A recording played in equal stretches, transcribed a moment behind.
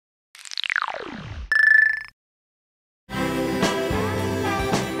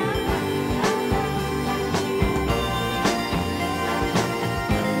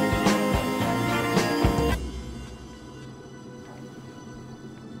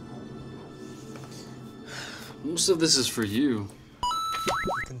Most of this is for you.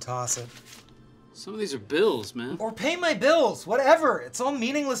 You can toss it. Some of these are bills, man. Or pay my bills, whatever. It's all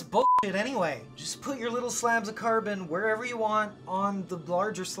meaningless bullshit anyway. Just put your little slabs of carbon wherever you want on the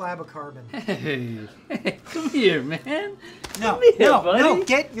larger slab of carbon. Hey, come here, man. No, Come here, no, buddy. no,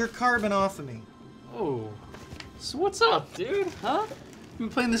 get your carbon off of me. Oh, so what's up, dude? Huh? You've been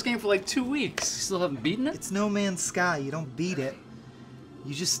playing this game for like 2 weeks. You still haven't beaten it? It's No Man's Sky. You don't beat it.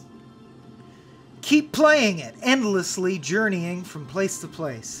 You just keep playing it, endlessly journeying from place to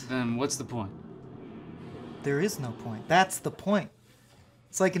place. Then what's the point? There is no point. That's the point.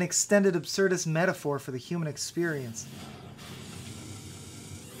 It's like an extended absurdist metaphor for the human experience.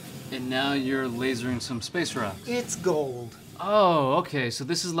 And now you're lasering some space rocks. It's gold. Oh, okay. So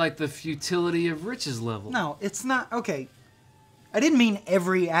this is like the futility of riches level. No, it's not. Okay. I didn't mean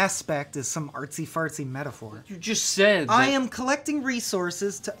every aspect is some artsy-fartsy metaphor. You just said that... I am collecting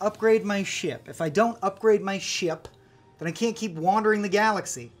resources to upgrade my ship. If I don't upgrade my ship, then I can't keep wandering the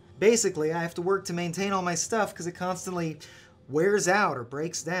galaxy. Basically, I have to work to maintain all my stuff because it constantly wears out or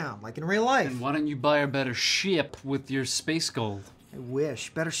breaks down, like in real life. And why don't you buy a better ship with your space gold? I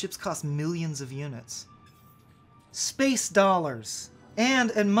wish. Better ships cost millions of units. Space dollars. And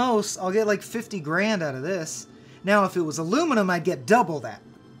at most, I'll get like 50 grand out of this. Now, if it was aluminum, I'd get double that.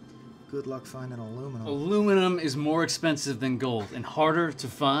 Good luck finding aluminum. Aluminum is more expensive than gold and harder to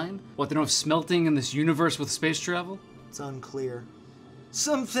find? What, they don't have smelting in this universe with space travel? It's unclear.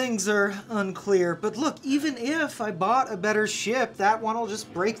 Some things are unclear, but look, even if I bought a better ship, that one will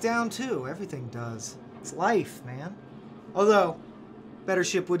just break down too. Everything does. It's life, man. Although, better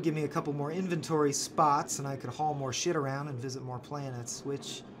ship would give me a couple more inventory spots and I could haul more shit around and visit more planets,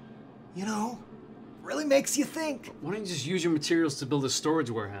 which, you know, really makes you think. Why don't you just use your materials to build a storage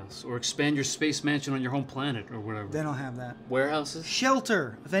warehouse or expand your space mansion on your home planet or whatever? They don't have that. Warehouses?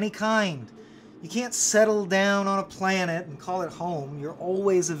 Shelter of any kind. You can't settle down on a planet and call it home. You're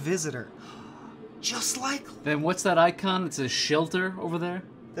always a visitor. Just like... Then what's that icon that says shelter over there?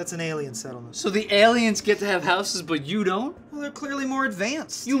 That's an alien settlement. So the aliens get to have houses, but you don't? Well, they're clearly more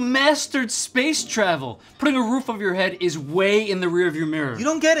advanced. You mastered space travel. Putting a roof over your head is way in the rearview mirror. You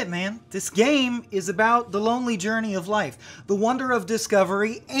don't get it, man. This game is about the lonely journey of life, the wonder of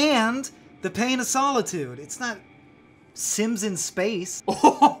discovery, and the pain of solitude. It's not Sims in space.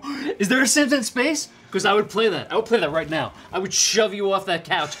 Oh, is there a Sims in space? Because I would play that. I would play that right now. I would shove you off that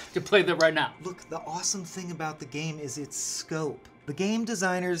couch to play that right now. Look, the awesome thing about the game is its scope. The game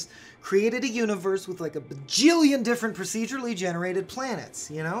designers created a universe with like a bajillion different procedurally generated planets,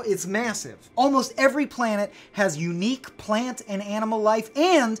 you know? It's massive. Almost every planet has unique plant and animal life,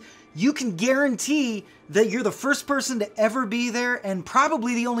 and you can guarantee that you're the first person to ever be there and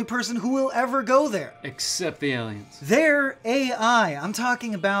probably the only person who will ever go there. Except the aliens. They're AI. I'm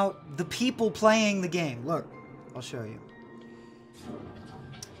talking about the people playing the game. Look, I'll show you.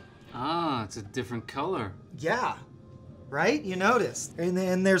 Ah, it's a different color. Yeah. Right? You noticed.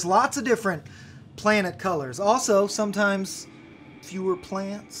 And there's lots of different planet colors. Also, sometimes fewer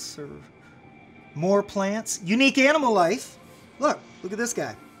plants or more plants. Unique animal life. Look at this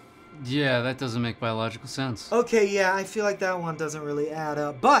guy. Yeah, that doesn't make biological sense. Okay, yeah, I feel like that one doesn't really add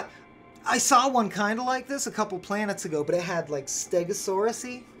up. But I saw one kind of like this a couple planets ago, but it had like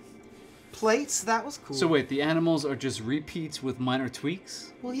Stegosaurus-y plates. That was cool. So wait, the animals are just repeats with minor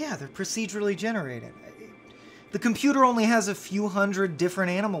tweaks? Well, yeah, they're procedurally generated. The computer only has a few hundred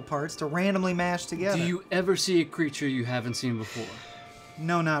different animal parts to randomly mash together. Do you ever see a creature you haven't seen before?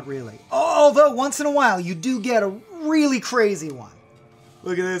 No, not really. Although, once in a while, you do get a really crazy one.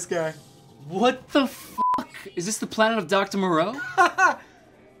 Look at this guy. What the fuck? Is this the planet of Dr. Moreau?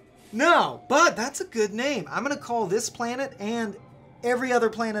 No, but that's a good name. I'm gonna call this planet and every other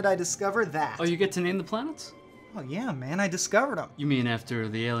planet I discover that. Oh, you get to name the planets? Oh yeah, man, I discovered them. You mean after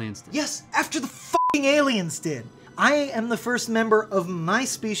the aliens did? Yes, after the fucking aliens did. I am the first member of my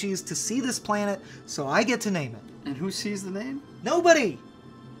species to see this planet, so I get to name it. And who sees the name? Nobody.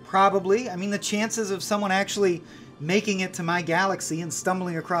 Probably. I mean, the chances of someone actually making it to my galaxy and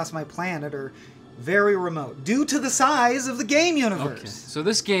stumbling across my planet are very remote, due to the size of the game universe. Okay, so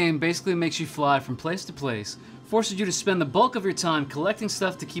this game basically makes you fly from place to place, forces you to spend the bulk of your time collecting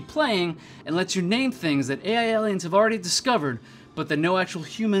stuff to keep playing, and lets you name things that AI aliens have already discovered, but that no actual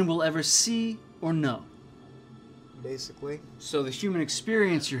human will ever see or know. Basically. So the human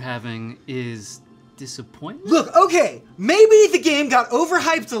experience you're having is disappointment? Look, okay, maybe the game got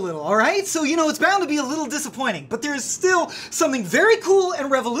overhyped a little, alright? So, you know, it's bound to be a little disappointing, but there's still something very cool and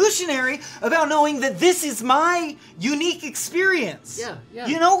revolutionary about knowing that this is my unique experience. Yeah.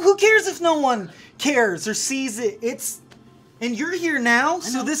 You know, who cares if no one cares or sees it? And you're here now,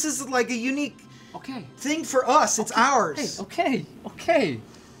 so this is like a unique Okay. thing for us. It's ours. Hey, okay.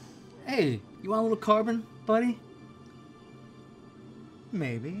 Hey, you want a little carbon, buddy?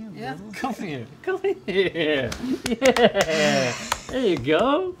 Maybe. Yeah. Come here. Come here. Yeah. There you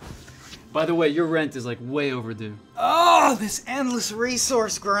go. By the way, your rent is like way overdue. Oh, this endless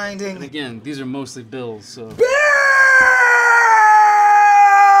resource grinding. And again, these are mostly bills, so. Bills!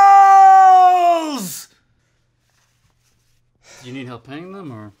 Do you need help paying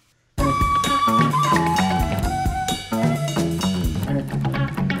them, or?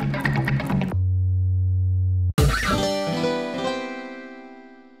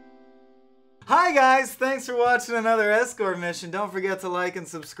 Hi guys, thanks for watching another Escort mission. Don't forget to like and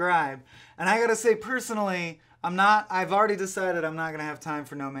subscribe. And I gotta say personally, I've already decided I'm not gonna have time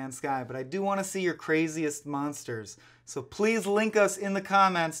for No Man's Sky, but I do wanna see your craziest monsters. So please link us in the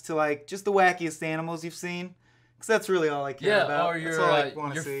comments to like just the wackiest animals you've seen. Because that's really all I care about. Or that's all I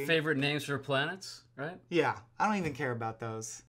want to your see. favorite names for planets, right? Yeah, I don't even care about those.